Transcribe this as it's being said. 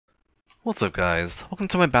What's up guys, welcome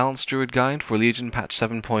to my Balance Druid guide for Legion patch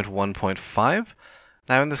 7.1.5.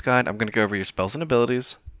 Now in this guide I'm going to go over your spells and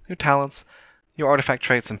abilities, your talents, your artifact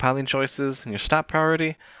traits and paladin choices, and your stat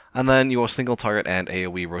priority, and then your single target and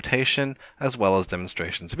AoE rotation, as well as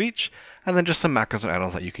demonstrations of each, and then just some macros and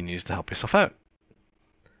add-ons that you can use to help yourself out.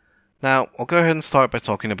 Now I'll go ahead and start by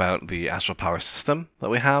talking about the astral power system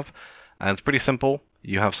that we have, and it's pretty simple.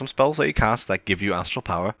 You have some spells that you cast that give you astral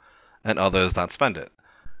power, and others that spend it.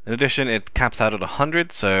 In addition, it caps out at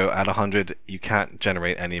 100, so at 100 you can't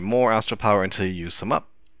generate any more astral power until you use some up.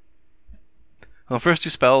 The first two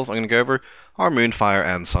spells I'm going to go over are Moonfire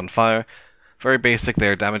and Sunfire. Very basic,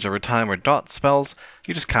 they're damage over time or dot spells.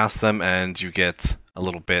 You just cast them and you get a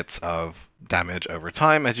little bit of damage over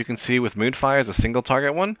time. As you can see with Moonfire is a single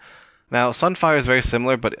target one. Now Sunfire is very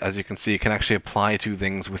similar, but as you can see it can actually apply to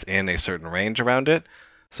things within a certain range around it.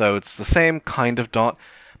 So it's the same kind of dot,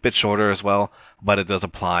 a bit shorter as well, but it does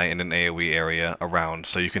apply in an AoE area around,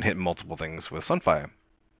 so you can hit multiple things with Sunfire.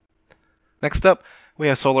 Next up, we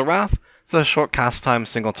have Solar Wrath. It's a short cast time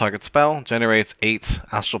single target spell, generates 8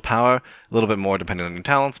 astral power, a little bit more depending on your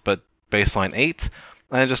talents, but baseline 8,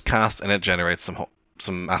 and it just casts and it generates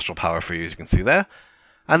some astral power for you, as you can see there.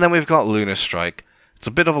 And then we've got Lunar Strike. It's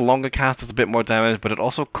a bit of a longer cast, it's a bit more damage, but it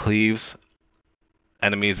also cleaves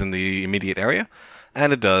enemies in the immediate area,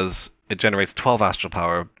 and it generates 12 astral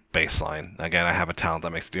power baseline. Again, I have a talent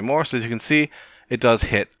that makes it do more, so as you can see, it does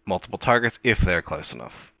hit multiple targets if they're close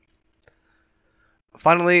enough.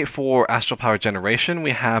 Finally, for astral power generation,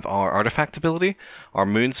 we have our artifact ability, our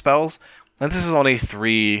moon spells, and this is on a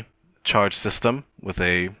 3 charge system with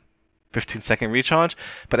a 15-second recharge,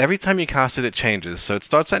 but every time you cast it, it changes. So it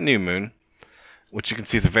starts at new moon, which you can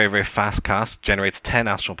see is a very, very fast cast, generates 10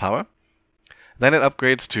 astral power. Then it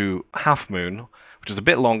upgrades to half moon, which is a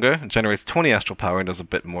bit longer, it generates 20 astral power and does a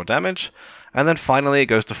bit more damage. And then finally it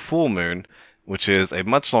goes to full moon, which is a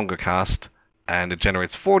much longer cast, and it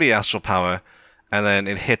generates 40 astral power, and then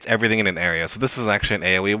it hits everything in an area. So this is actually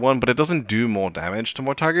an AoE one, but it doesn't do more damage to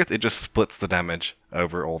more targets, it just splits the damage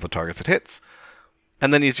over all the targets it hits.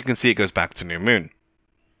 And then as you can see, it goes back to new moon.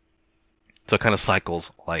 So it kind of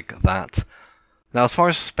cycles like that. Now as far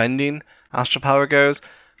as spending astral power goes,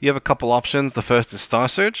 you have a couple options. The first is Star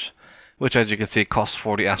Surge, which as you can see costs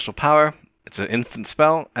 40 astral power. It's an instant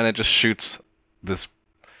spell, and it just shoots this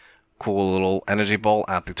cool little energy ball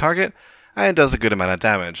at the target, and it does a good amount of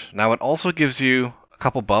damage. Now it also gives you a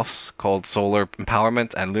couple buffs called Solar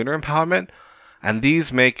Empowerment and Lunar Empowerment, and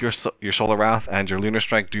these make your Solar Wrath and your Lunar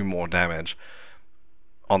Strike do more damage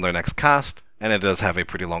on their next cast, and it does have a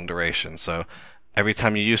pretty long duration. So every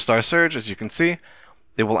time you use Star Surge, as you can see,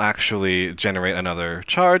 it will actually generate another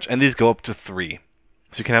charge, and these go up to 3.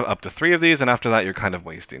 So you can have up to 3 of these, and after that you're kind of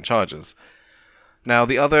wasting charges. Now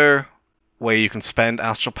the other way you can spend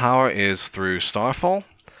astral power is through Starfall.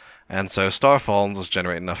 And so Starfall does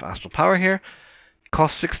generate enough astral power here. It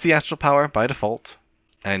costs 60 astral power by default,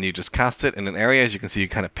 and you just cast it in an area. As you can see, you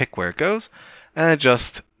kind of pick where it goes, and it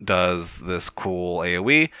just does this cool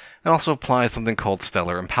AoE, and also applies something called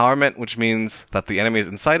Stellar Empowerment, which means that the enemies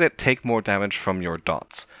inside it take more damage from your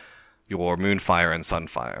dots, your Moonfire and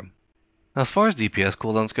Sunfire. Now, as far as DPS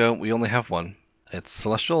cooldowns go, we only have one. It's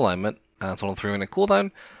Celestial Alignment, and it's on a 3-minute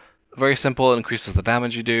cooldown. Very simple, it increases the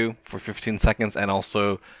damage you do for 15 seconds, and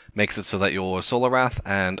also makes it so that your Solar Wrath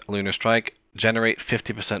and Lunar Strike generate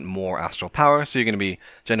 50% more astral power, so you're going to be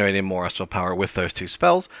generating more astral power with those two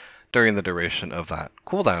spells during the duration of that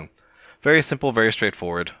cooldown. Very simple, very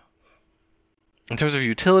straightforward. In terms of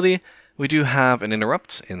utility, we do have an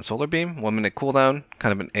Interrupt in Solar Beam, 1-minute cooldown,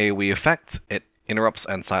 kind of an AoE effect. It interrupts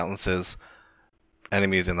and silences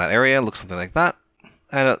enemies in that area, looks something like that,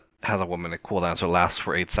 and it has a 1-minute cooldown, so it lasts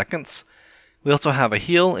for 8 seconds. We also have a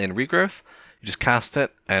heal in Regrowth. You just cast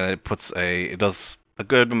it, and it does a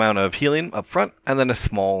good amount of healing up front, and then a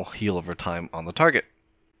small heal over time on the target.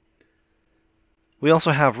 We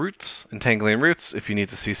also have Roots, Entangling Roots. If you need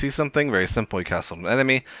to CC something, very simple, you cast it on an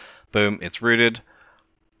enemy, boom, it's rooted.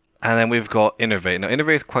 And then we've got Innervate. Now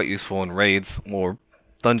Innervate is quite useful in raids, or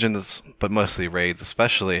dungeons, but mostly raids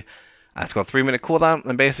especially. It's got a 3-minute cooldown,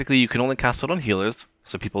 and basically you can only cast it on healers,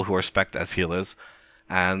 so people who are spec'd as healers,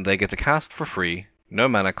 and they get to cast for free, no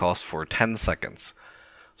mana cost, for 10 seconds.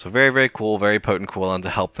 So very, very cool, very potent cooldown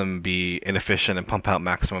to help them be inefficient and pump out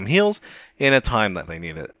maximum heals in a time that they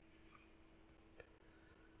need it.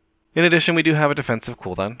 In addition, we do have a defensive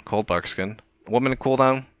cooldown called Darkskin. 1-minute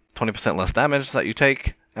cooldown, 20% less damage that you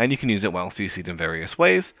take, and you can use it while CC'd in various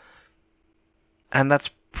ways. And that's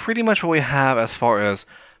pretty much what we have as far as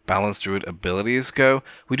Balance Druid abilities go,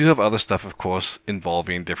 we do have other stuff, of course,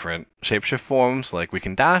 involving different shapeshift forms, like we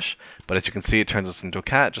can dash, but as you can see, it turns us into a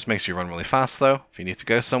cat. Just makes you run really fast, though, if you need to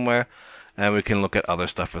go somewhere. And we can look at other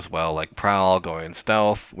stuff as well, like Prowl, going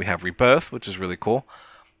stealth. We have Rebirth, which is really cool.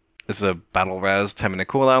 It's a battle res, 10-minute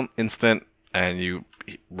cooldown, instant, and you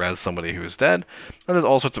res somebody who is dead. And there's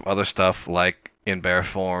all sorts of other stuff, like in bear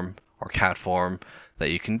form or cat form, that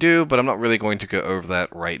you can do, but I'm not really going to go over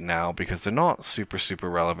that right now because they're not super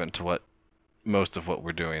relevant to most of what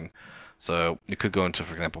we're doing. So you could go into,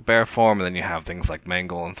 for example, bear form, and then you have things like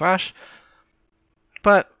Mangle and Thrash.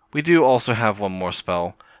 But we do also have one more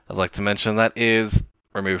spell I'd like to mention, that is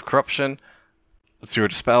Remove Corruption. It's your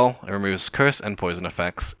spell. It removes curse and poison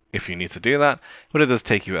effects if you need to do that, but it does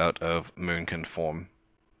take you out of Moonkin form.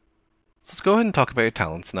 So let's go ahead and talk about your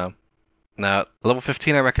talents now. Now, level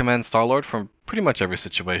 15, I recommend Starlord from pretty much every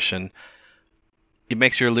situation. It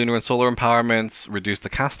makes your lunar and solar empowerments reduce the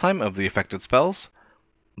cast time of the affected spells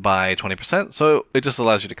by 20%, so it just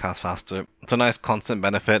allows you to cast faster. It's a nice constant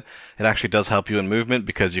benefit. It actually does help you in movement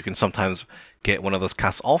because you can sometimes get one of those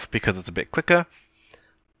casts off because it's a bit quicker,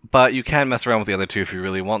 but you can mess around with the other two if you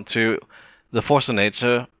really want to. The Force of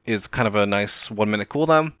Nature is kind of a nice 1-minute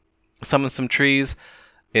cooldown. Summon some trees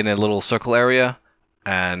in a little circle area,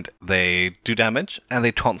 and they do damage, and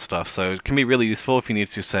they taunt stuff, so it can be really useful if you need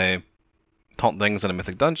to, say, taunt things in a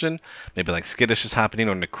mythic dungeon, maybe like Skittish is happening,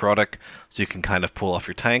 or Necrotic, so you can kind of pull off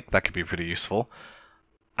your tank. That could be pretty useful.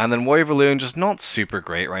 And then Warrior of Elune, just not super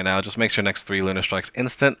great right now. Just makes your next 3 Lunar Strikes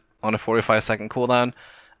instant on a 45-second cooldown,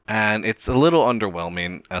 and it's a little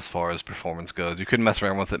underwhelming as far as performance goes. You could mess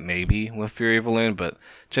around with it maybe with Fury of Elune, but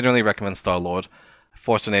generally recommend Starlord.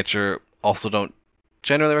 Force of Nature also don't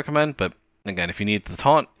generally recommend, but again, if you need the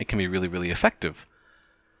taunt, it can be really effective.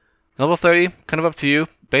 Level 30, kind of up to you.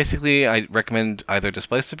 Basically, I recommend either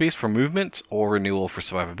Displacer Beast for movement or Renewal for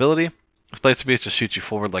survivability. Displacer Beast just shoots you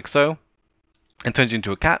forward like so, and turns you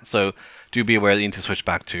into a cat, so do be aware that you need to switch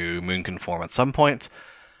back to Moonkin form at some point.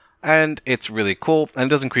 And it's really cool, and it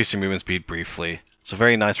does increase your movement speed briefly, so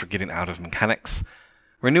very nice for getting out of mechanics.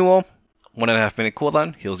 Renewal, 1.5 minute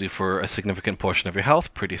cooldown, heals you for a significant portion of your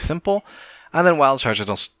health, pretty simple. And then Wild Charge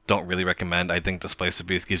I don't really recommend. I think Displacer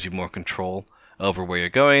Beast gives you more control over where you're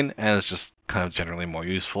going, and it's just kind of generally more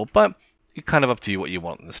useful, but it's kind of up to you what you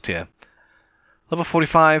want in this tier. Level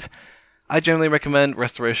 45, I generally recommend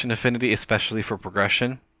Restoration Affinity, especially for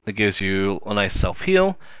progression. It gives you a nice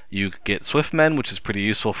self-heal. You get Swiftmen, which is pretty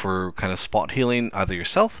useful for kind of spot healing either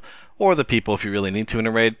yourself or the people if you really need to in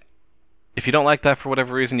a raid. If you don't like that for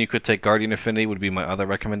whatever reason, you could take Guardian Affinity, would be my other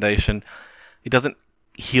recommendation. It doesn't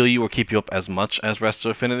heal you or keep you up as much as Resto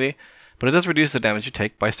Affinity, but it does reduce the damage you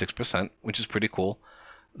take by 6%, which is pretty cool.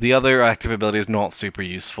 The other active ability is not super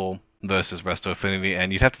useful versus Resto Affinity,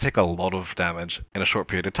 and you'd have to take a lot of damage in a short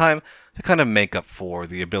period of time to kind of make up for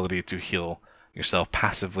the ability to heal yourself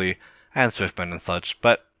passively and Swiftmen and such,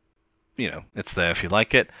 but, you know, it's there if you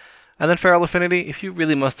like it. And then Feral Affinity, if you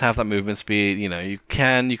really must have that movement speed, you know, you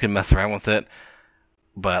can mess around with it,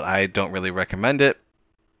 but I don't really recommend it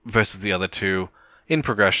versus the other two. In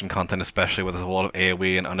progression content, especially where there's a lot of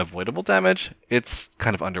AoE and unavoidable damage, it's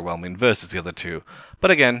kind of underwhelming versus the other two.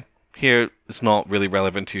 But again, here it's not really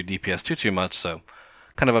relevant to your DPS too much, so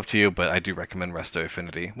kind of up to you, but I do recommend Resto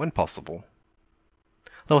Affinity when possible.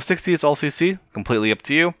 Level 60 is all CC, completely up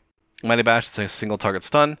to you. Mighty Bash is a single target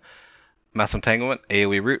stun. Mass Entanglement,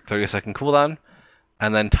 AoE Root, 30-second cooldown.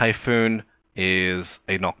 And then Typhoon is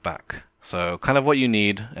a knockback. So kind of what you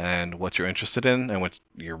need and what you're interested in and what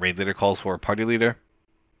your raid leader calls for a party leader.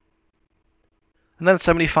 And then at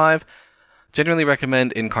 75, generally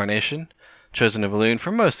recommend Incarnation, Chosen of Elune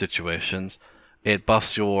for most situations. It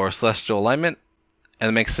buffs your celestial alignment and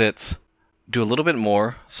it makes it do a little bit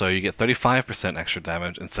more, so you get 35% extra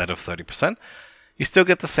damage instead of 30%. You still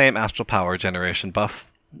get the same astral power generation buff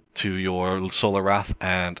to your Solar Wrath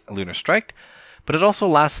and Lunar Strike, but it also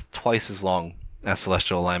lasts twice as long as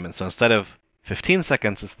Celestial Alignment, so instead of 15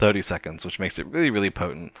 seconds, it's 30 seconds, which makes it really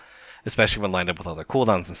potent, especially when lined up with other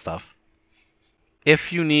cooldowns and stuff.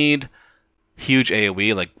 If you need huge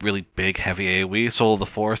AoE, like really big, heavy AoE, Soul of the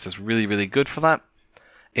Forest is really good for that.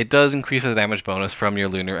 It does increase the damage bonus from your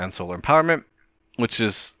Lunar and Solar Empowerment, which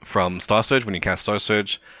is from Star Surge. When you cast Star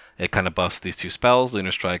Surge, it kind of buffs these two spells,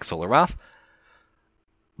 Lunar Strike, Solar Wrath.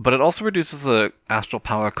 But it also reduces the astral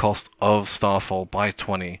power cost of Starfall by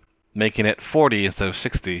 20, making it 40 instead of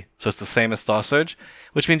 60, so it's the same as Star Surge,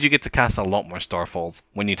 which means you get to cast a lot more Starfalls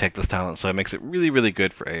when you take this talent, so it makes it really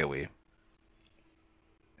good for AoE.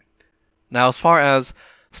 Now, as far as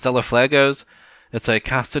Stellar Flare goes, it's a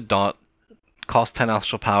casted dot costs 10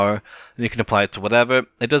 astral power, and you can apply it to whatever.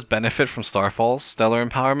 It does benefit from Starfall's stellar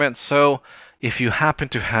empowerment, so if you happen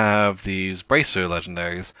to have these Bracer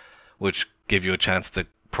legendaries, which give you a chance to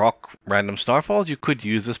proc random Starfalls, you could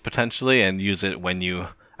use this potentially and use it when you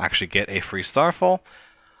actually get a free Starfall.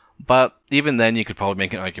 But even then, you could probably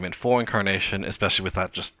make an argument for Incarnation, especially with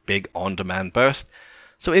that just big on-demand burst.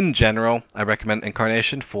 So in general, I recommend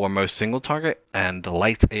Incarnation for most single target and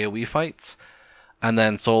light AoE fights, and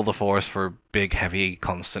then Soul of the Forest for big, heavy,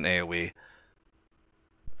 constant AoE.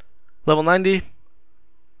 Level 90,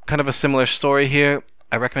 kind of a similar story here.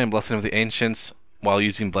 I recommend Blessing of the Ancients while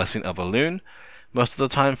using Blessing of Elune most of the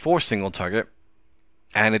time for single target,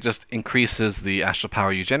 and it just increases the astral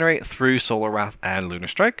power you generate through Solar Wrath and Lunar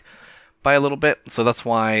Strike by a little bit, so that's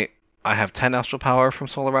why I have 10 astral power from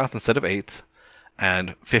Solar Wrath instead of 8,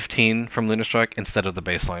 and 15 from Lunar Strike instead of the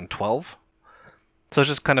baseline 12. So it's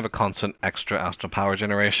just kind of a constant extra astral power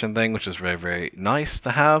generation thing, which is very, very nice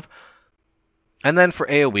to have. And then for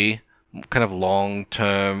AoE, kind of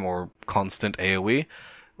long-term or constant AoE,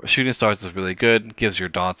 Shooting Stars is really good, gives your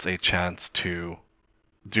dots a chance to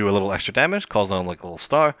do a little extra damage, calls on like a little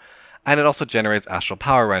star, and it also generates astral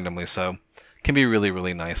power randomly, so it can be really,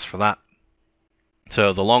 really nice for that.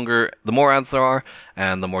 So the more adds there are,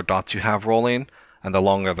 and the more dots you have rolling, and the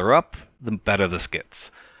longer they're up, the better this gets,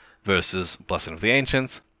 versus Blessing of the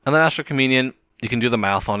Ancients. And then Astral Communion, you can do the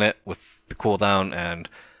math on it with the cooldown and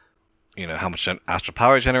how much astral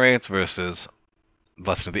power it generates versus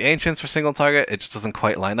Blessing of the Ancients for single target. It just doesn't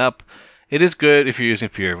quite line up. It is good if you're using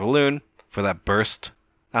Fury of Elune for that burst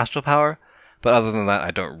astral power, but other than that,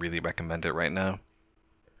 I don't really recommend it right now.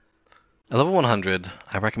 At level 100,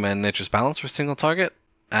 I recommend Nature's Balance for single target,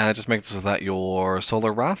 and it just makes it so that your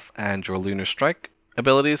Solar Wrath and your Lunar Strike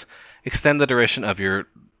abilities extend the duration of your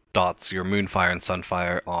dots, your Moonfire and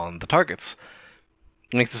Sunfire on the targets.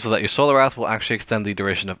 It makes it so that your Solar Wrath will actually extend the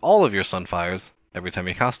duration of all of your Sunfires every time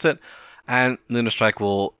you cast it, and Lunar Strike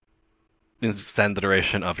will extend the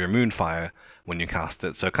duration of your Moonfire when you cast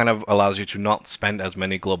it. So it kind of allows you to not spend as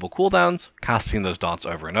many global cooldowns casting those dots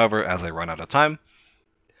over and over as they run out of time.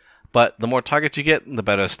 But the more targets you get, the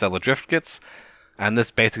better Stellar Drift gets, and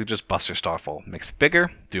this basically just busts your Starfall. Makes it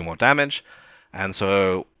bigger, do more damage, and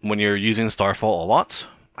so when you're using Starfall a lot,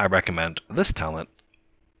 I recommend this talent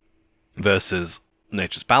versus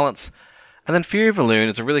Nature's Balance. And then Fury of Elune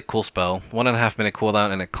is a really cool spell, 1.5 minute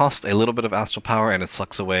cooldown, and it costs a little bit of astral power, and it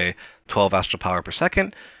sucks away 12 astral power per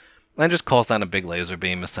second, and just calls down a big laser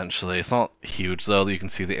beam essentially. It's not huge though, you can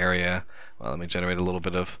see the area. Well, let me generate a little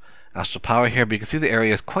bit of astral power here, but you can see the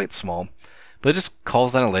area is quite small, but it just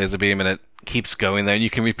calls down a laser beam and it keeps going there, and you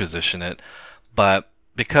can reposition it. But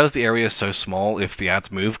because the area is so small, if the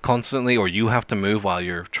adds move constantly, or you have to move while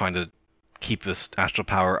you're trying to keep this astral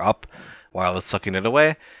power up while it's sucking it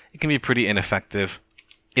away, it can be pretty ineffective.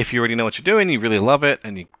 If you already know what you're doing, you really love it,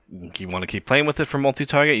 and you want to keep playing with it for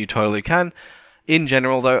multi-target, you totally can. In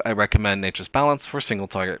general though, I recommend Nature's Balance for single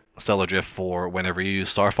target, Stellar Drift for whenever you use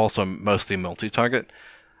Starfall, so mostly multi-target.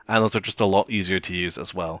 And those are just a lot easier to use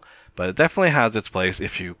as well. But it definitely has its place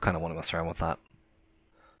if you kind of want to mess around with that.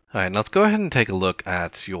 Alright, now let's go ahead and take a look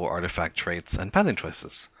at your artifact traits and pathing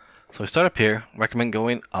choices. So we start up here, recommend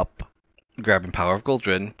going up, grabbing Power of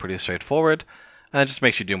Goldrin, pretty straightforward, and it just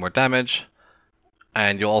makes you do more damage.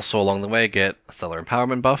 And you'll also along the way get a Stellar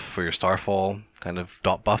Empowerment buff for your Starfall, kind of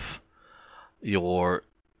dot buff. Your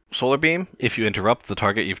Solar Beam, if you interrupt the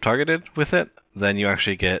target you've targeted with it, then you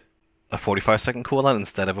actually get a 45-second cooldown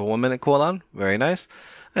instead of a 1-minute cooldown. Very nice.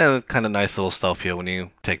 And kind of nice little stealth here when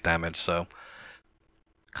you take damage, so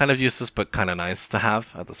kind of useless but kind of nice to have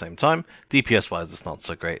at the same time. DPS wise, it's not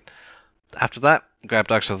so great. After that, grab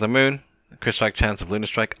Dark Side of the Moon, crit strike chance of Lunar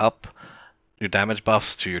Strike up, your damage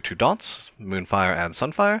buffs to your two dots, Moonfire and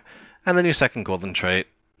Sunfire, and then your second golden trait,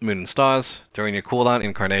 Moon and Stars. During your cooldown,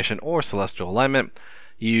 Incarnation, or Celestial Alignment,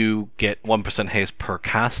 you get 1% haste per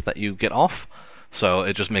cast that you get off. So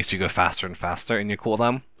it just makes you go faster and faster in your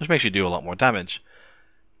cooldown, which makes you do a lot more damage.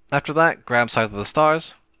 After that, grab Scythe of the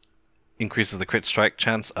Stars, increases the crit strike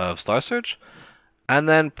chance of Star Surge, and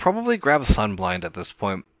then probably grab Sunblind at this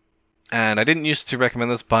point. And I didn't used to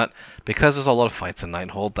recommend this, but because there's a lot of fights in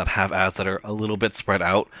Nighthold that have adds that are a little bit spread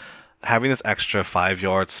out, having this extra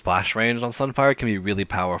 5-yard splash range on Sunfire can be really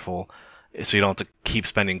powerful, so you don't have to keep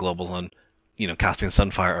spending globals on casting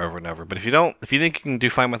Sunfire over and over. But if you think you can do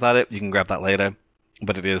fine without it, you can grab that later,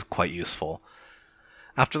 but it is quite useful.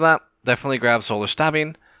 After that, definitely grab Solar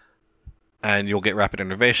Stabbing, and you'll get Rapid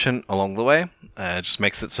Innervation along the way. It just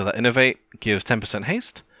makes it so that Innervate gives 10%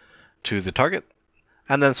 haste to the target,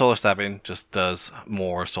 and then Solar Stabbing just does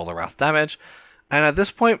more Solar Wrath damage, And at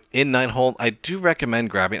this point in Nighthold, I do recommend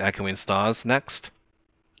grabbing Echoing Stars next,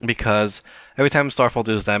 because every time Starfall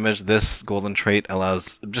deals damage, this golden trait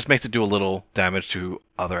just makes it do a little damage to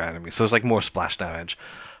other enemies. So it's like more splash damage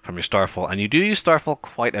from your Starfall. And you do use Starfall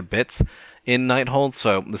quite a bit in Nighthold,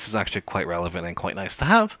 so this is actually quite relevant and quite nice to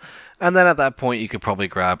have. And then at that point, you could probably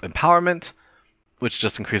grab Empowerment, which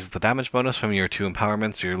just increases the damage bonus from your 2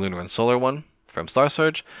 empowerments, your Lunar and Solar one from Star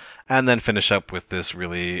Surge, and then finish up with this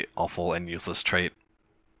really awful and useless trait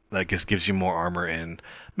that gives you more armor in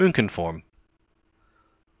Moonkin form.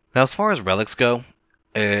 Now, as far as relics go,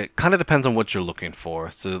 it kind of depends on what you're looking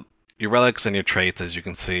for. So your relics and your traits, as you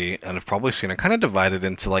can see, and have probably seen, are kind of divided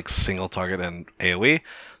into like single target and AoE.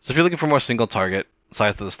 So if you're looking for more single target,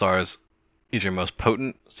 Scythe of the Stars is your most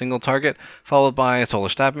potent single target, followed by Solar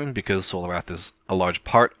Stabbing, because Solar Wrath is a large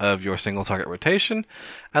part of your single target rotation,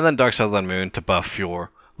 and then Dark Side of the Moon to buff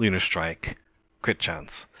your Lunar Strike crit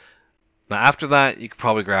chance. Now after that, you could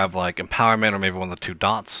probably grab like Empowerment or maybe one of the 2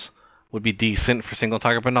 dots. Would be decent for single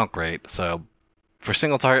target, but not great. So for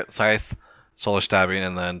single target, Scythe, Solar Stabbing,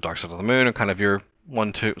 and then Dark Side of the Moon are kind of your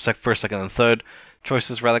first, second, and third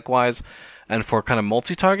choices relic-wise. And for kind of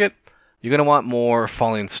multi-target, you're going to want more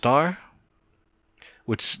Falling Star,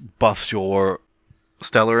 which buffs your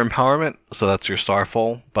Stellar Empowerment, so that's your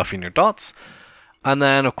Starfall, buffing your dots. And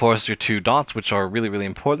then, of course, your 2 dots, which are really, really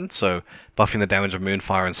important. So buffing the damage of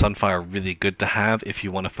Moonfire and Sunfire are really good to have if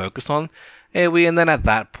you want to focus on AoE. And then at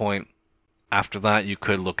that point, after that, you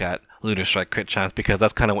could look at Lunar Strike crit chance, because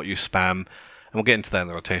that's kind of what you spam, and we'll get into that in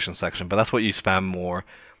the rotation section, but that's what you spam more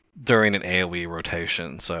during an AoE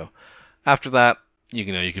rotation. So after that,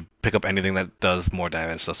 you could pick up anything that does more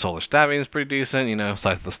damage. So Solar Stabbing is pretty decent,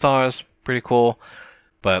 Scythe of the Stars, pretty cool,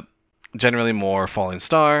 but generally more Falling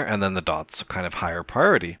Star, and then the dots are kind of higher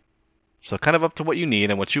priority. So kind of up to what you need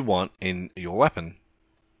and what you want in your weapon.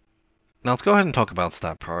 Now let's go ahead and talk about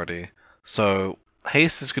stat priority. So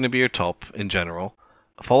Haste is going to be your top in general,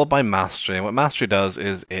 followed by Mastery. And what Mastery does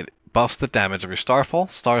is it buffs the damage of your Starfall,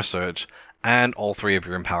 Star Surge, and all 3 of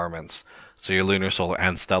your empowerments. So your Lunar, Solar,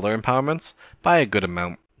 and Stellar empowerments by a good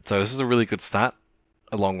amount. So this is a really good stat,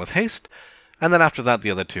 along with Haste. And then after that,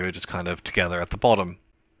 the other 2 are just kind of together at the bottom.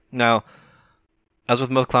 Now, as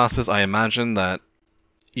with most classes, I imagine that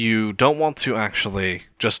you don't want to actually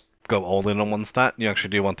just go all in on one stat. You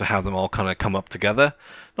actually do want to have them all kind of come up together.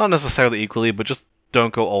 Not necessarily equally, but just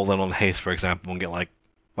don't go all in on Haste, for example, and get like,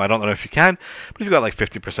 well, I don't know if you can, but if you've got like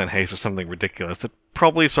 50% Haste or something ridiculous, that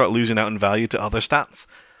probably start losing out in value to other stats.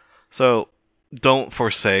 So don't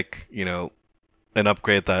forsake, an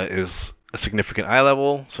upgrade that is a significant eye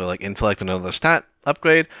level, so like Intellect and another stat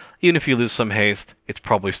upgrade. Even if you lose some Haste, it's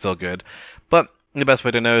probably still good. But the best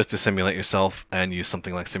way to know is to simulate yourself and use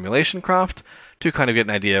something like Simulation Craft to kind of get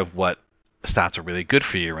an idea of what stats are really good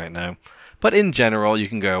for you right now. But in general, you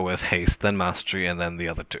can go with Haste, then Mastery, and then the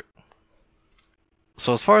other 2.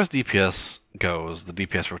 So as far as DPS goes, the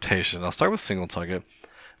DPS rotation, I'll start with single target.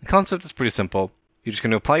 The concept is pretty simple. You're just going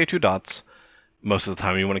to apply your 2 dots. Most of the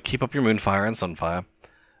time you want to keep up your Moonfire and Sunfire.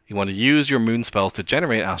 You want to use your Moon spells to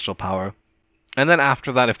generate Astral Power. And then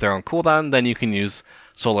after that, if they're on cooldown, then you can use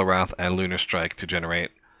Solar Wrath and Lunar Strike to generate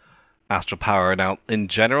Astral Power. Now, in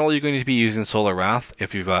general, you're going to be using Solar Wrath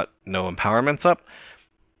if you've got no empowerments up.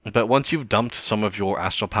 But once you've dumped some of your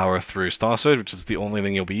Astral Power through Star Surge, which is the only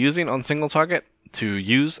thing you'll be using on single target to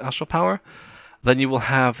use Astral Power, then you will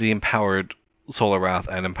have the empowered Solar Wrath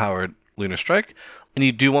and empowered Lunar Strike, and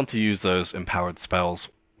you do want to use those empowered spells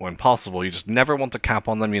when possible. You just never want to cap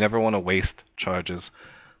on them, you never want to waste charges.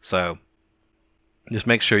 So just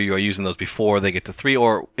make sure you are using those before they get to 3,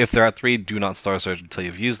 or if they're at 3, do not Star Surge until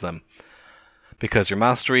you've used them, because your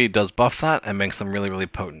Mastery does buff that and makes them really, really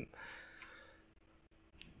potent.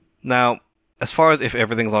 Now, as far as if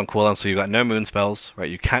everything's on cooldown, so you've got no moon spells,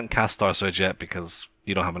 right? You can't cast Star Surge yet because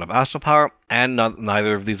you don't have enough Astral Power, and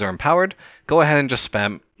neither of these are empowered. Go ahead and just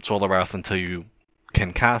spam Solar Wrath until you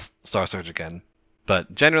can cast Star Surge again.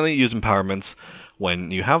 But generally, use empowerments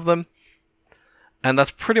when you have them. And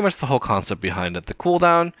that's pretty much the whole concept behind it. The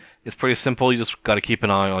cooldown is pretty simple. You just got to keep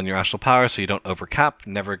an eye on your Astral Power so you don't overcap.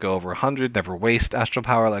 Never go over 100. Never waste Astral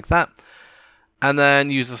Power like that. And then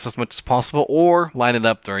use this as much as possible, or line it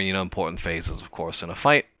up during, important phases, of course, in a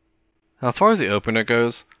fight. Now, as far as the opener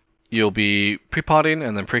goes, you'll be pre-potting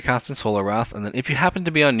and then pre-casting Solar Wrath, and then if you happen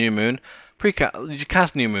to be on New Moon, you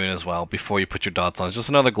cast New Moon as well before you put your dots on. It's just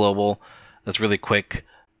another global that's really quick,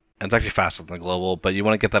 and it's actually faster than the global, but you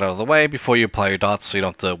want to get that out of the way before you apply your dots so you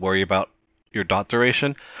don't have to worry about your dot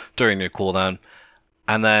duration during your cooldown.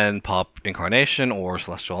 And then pop Incarnation or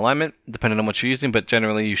Celestial Alignment, depending on what you're using, but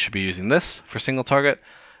generally you should be using this for single target.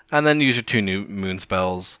 And then use your 2 new moon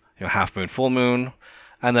spells, half moon, full moon,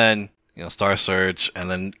 and then Star Surge, and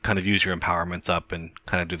then kind of use your empowerments up and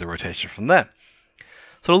kind of do the rotation from there.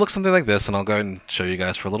 So it'll look something like this, and I'll go ahead and show you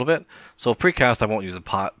guys for a little bit. So precast, I won't use a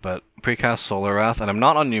pot, but precast Solar Wrath, and I'm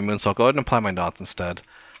not on new moon, so I'll go ahead and apply my dots instead.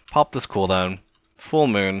 Pop this cooldown, full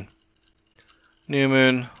moon, new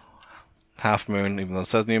moon, half moon, even though it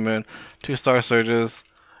says new moon, 2 Star Surges,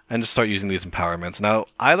 and just start using these empowerments. Now,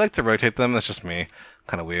 I like to rotate them, that's just me,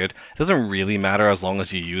 kind of weird. It doesn't really matter as long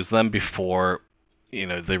as you use them before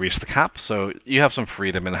they reach the cap, so you have some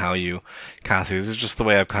freedom in how you cast these. It's just the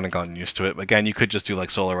way I've kind of gotten used to it. Again, you could just do like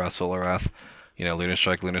Solar Wrath, Lunar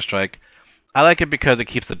Strike. I like it because it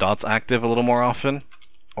keeps the dots active a little more often,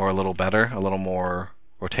 or a little better, a little more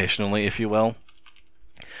rotationally, if you will.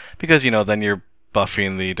 Because, then you're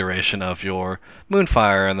buffing the duration of your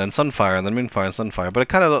Moonfire, and then Sunfire, and then Moonfire and Sunfire. But it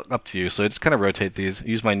kind of up to you, so I just kind of rotate these.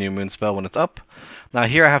 Use my new Moon spell when it's up. Now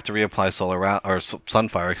here I have to reapply Solar Wrath, or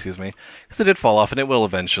Sunfire, excuse me, because it did fall off, and it will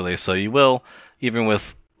eventually. So you will, even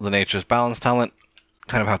with the Nature's Balance talent,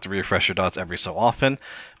 kind of have to refresh your dots every so often.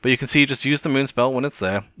 But you can see, just use the Moon spell when it's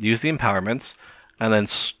there, use the empowerments, and then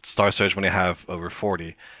Star Surge when you have over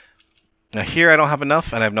 40. Now here I don't have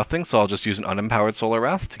enough, and I have nothing, so I'll just use an unempowered Solar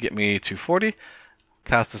Wrath to get me to 40.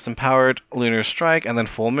 Cast this empowered Lunar Strike, and then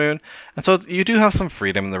Full Moon. And so you do have some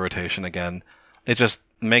freedom in the rotation again. It just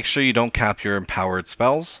make sure you don't cap your empowered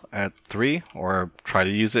spells at 3, or try to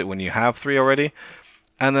use it when you have 3 already.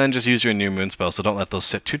 And then just use your new moon spell, so don't let those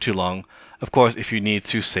sit too long. Of course, if you need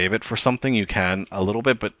to save it for something, you can a little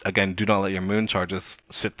bit, but again, do not let your moon charges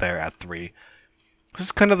sit there at 3. This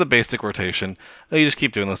is kind of the basic rotation. You just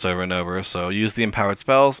keep doing this over and over. So use the empowered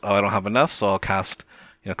spells. Oh, I don't have enough, so I'll cast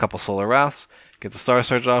a couple Solar Wraths. Get the Star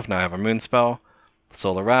Surge off. Now I have a moon spell,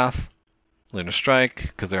 Solar Wrath, Lunar Strike,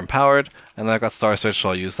 because they're empowered, and then I've got Star Surge, so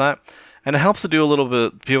I'll use that. And it helps to be able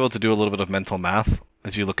to do a little bit of mental math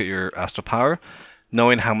as you look at your astral power,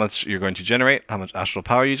 knowing how much you're going to generate, how much astral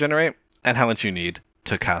power you generate, and how much you need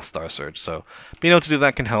to cast Star Surge. So being able to do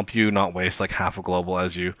that can help you not waste like half a global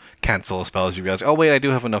as you cancel a spell, as you realize, oh wait, I do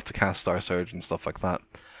have enough to cast Star Surge and stuff like that.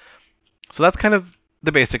 So that's kind of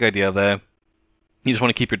the basic idea there. You just want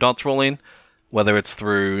to keep your dots rolling, whether it's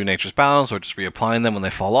through Nature's Balance or just reapplying them when they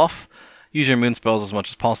fall off. Use your moon spells as much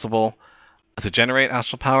as possible to generate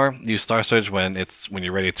astral power. Use Star Surge when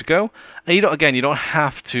you're ready to go. And you don't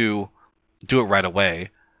have to do it right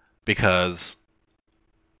away, because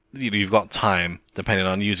you've got time depending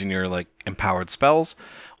on using your like empowered spells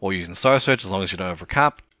or using Star Surge, as long as you don't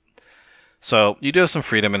overcap. So you do have some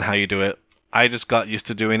freedom in how you do it. I just got used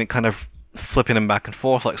to doing it, kind of flipping them back and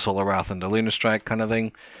forth like Solar Wrath and the Lunar Strike kind of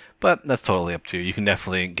thing. But that's totally up to you. You can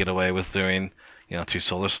definitely get away with doing 2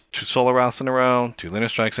 Solar Wraths in a row, 2 Lunar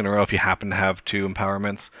Strikes in a row if you happen to have 2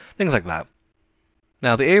 empowerments, things like that.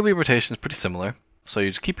 Now the AoE rotation is pretty similar. So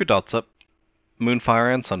you just keep your dots up,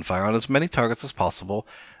 Moonfire and Sunfire on as many targets as possible,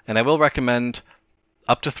 and I will recommend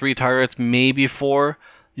up to 3 targets, maybe 4.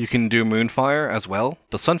 You can do Moonfire as well.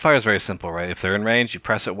 The Sunfire is very simple, right? If they're in range, you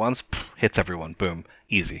press it once, hits everyone, boom,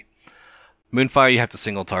 easy. Moonfire, you have to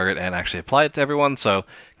single target and actually apply it to everyone, so it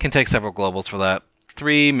can take several globals for that.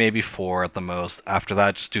 3, maybe 4 at the most. After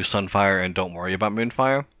that, just do Sunfire and don't worry about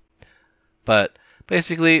Moonfire. But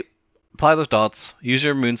basically, apply those dots, use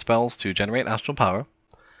your moon spells to generate astral power,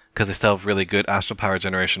 because they still have really good astral power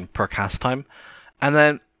generation per cast time. And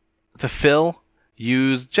then to fill,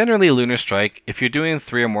 use generally Lunar Strike. If you're doing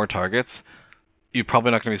 3 or more targets, you're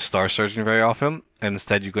probably not going to be Star Surging very often, and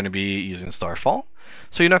instead you're going to be using Starfall.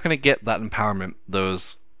 So you're not going to get that empowerment,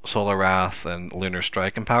 those Solar Wrath and Lunar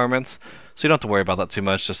Strike empowerments. So you don't have to worry about that too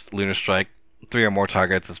much. Just Lunar Strike, 3 or more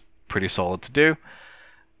targets is pretty solid to do.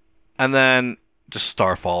 And then just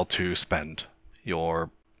Starfall to spend your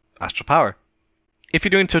astral power. If you're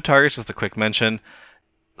doing 2 targets, just a quick mention,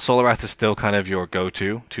 Solar Wrath is still kind of your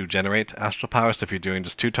go-to to generate astral power. So if you're doing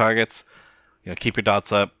just 2 targets, keep your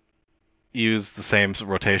dots up, use the same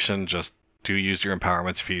rotation, just do use your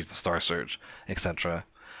empowerments if you use the Star Surge, etc.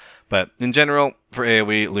 But in general, for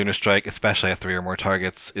AoE, Lunar Strike, especially at 3 or more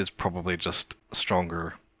targets, is probably just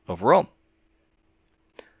stronger overall.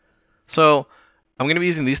 So I'm going to be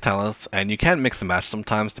using these talents, and you can mix and match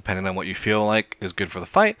sometimes depending on what you feel like is good for the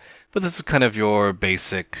fight, but this is kind of your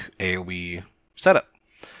basic AoE setup.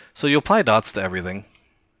 So you apply dots to everything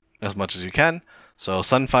as much as you can. So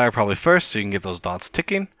Sunfire probably first, so you can get those dots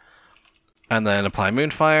ticking, and then apply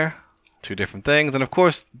Moonfire. 2 different things, and of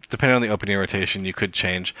course, depending on the opening rotation, you could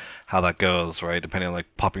change how that goes, right? Depending on like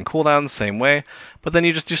popping cooldowns, same way. But then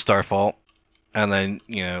you just do Starfall, and then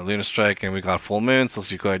Lunar Strike, and we got Full Moon, so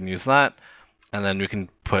you go ahead and use that, and then we can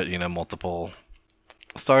put multiple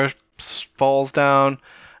Star Falls down,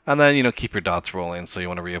 And then, you know, keep your dots rolling. So you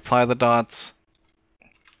want to reapply the dots,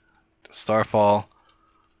 Starfall,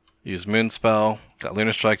 use Moonspell, got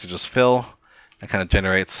Lunar Strike to just fill and kind of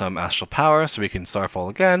generate some astral power so we can Starfall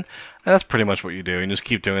again. And that's pretty much what you do. You just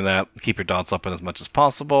keep doing that, keep your dots up in as much as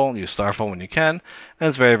possible, use Starfall when you can. And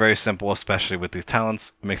it's very, very simple, especially with these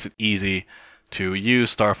talents. It makes it easy to use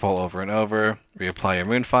Starfall over and over, reapply your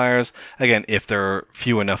Moonfires. Again, if there are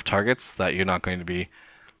few enough targets that you're not going to be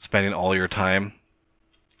spending all your time.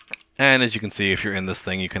 And as you can see, if you're in this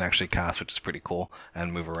thing, you can actually cast, which is pretty cool,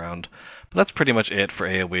 and move around. But that's pretty much it for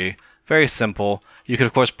AoE. Very simple. You could,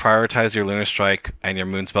 of course, prioritize your Lunar Strike and your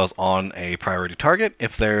Moon spells on a priority target.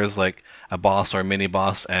 If there's like a boss or a mini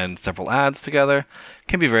boss and several adds together, it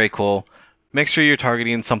can be very cool. Make sure you're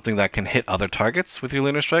targeting something that can hit other targets with your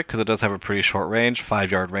Lunar Strike, because it does have a pretty short range,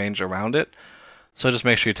 5-yard range around it. So just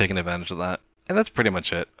make sure you're taking advantage of that. And that's pretty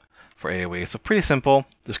much it for AoE. So pretty simple.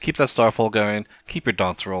 Just keep that Starfall going, keep your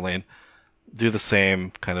dots rolling, do the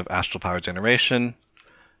same kind of astral power generation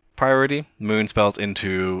priority, moon spells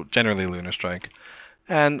into generally Lunar Strike,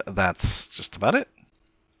 and that's just about it.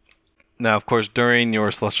 Now, of course, during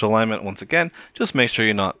your Celestial Alignment, once again, just make sure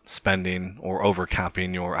you're not spending or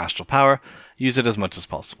overcapping your astral power. Use it as much as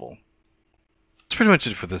possible. That's pretty much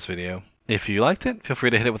it for this video. If you liked it, feel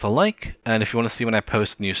free to hit it with a like, and if you want to see when I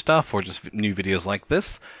post new stuff or just new videos like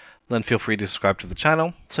this, then feel free to subscribe to the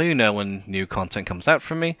channel so you know when new content comes out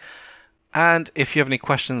from me. And if you have any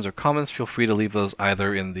questions or comments, feel free to leave those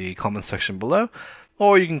either in the comments section below,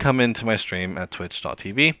 or you can come into my stream at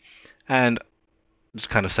twitch.tv and just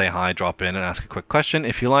kind of say hi, drop in, and ask a quick question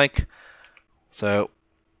if you like. So,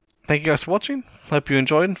 thank you guys for watching. Hope you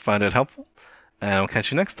enjoyed and found it helpful, and I'll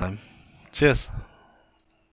catch you next time. Cheers.